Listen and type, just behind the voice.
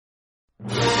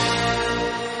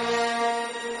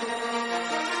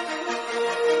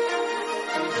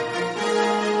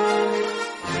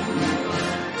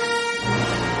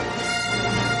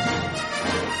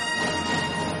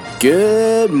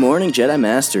Good morning, Jedi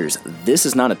Masters. This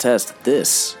is not a test,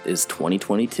 this is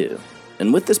 2022.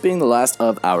 And with this being the last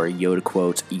of our Yoda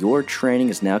quotes, your training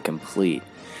is now complete.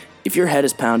 If your head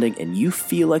is pounding and you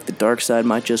feel like the dark side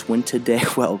might just win today,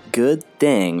 well, good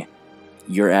thing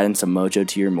you're adding some mojo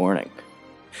to your morning.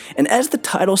 And as the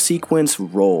title sequence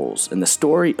rolls and the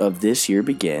story of this year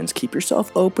begins, keep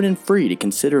yourself open and free to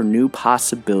consider new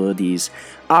possibilities,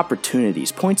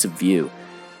 opportunities, points of view.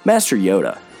 Master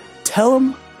Yoda, tell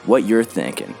him what you're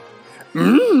thinking.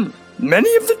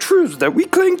 Many of the truths that we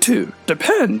cling to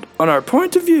depend on our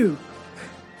point of view.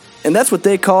 And that's what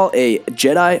they call a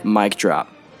Jedi mic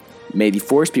drop. May the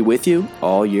Force be with you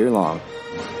all year long.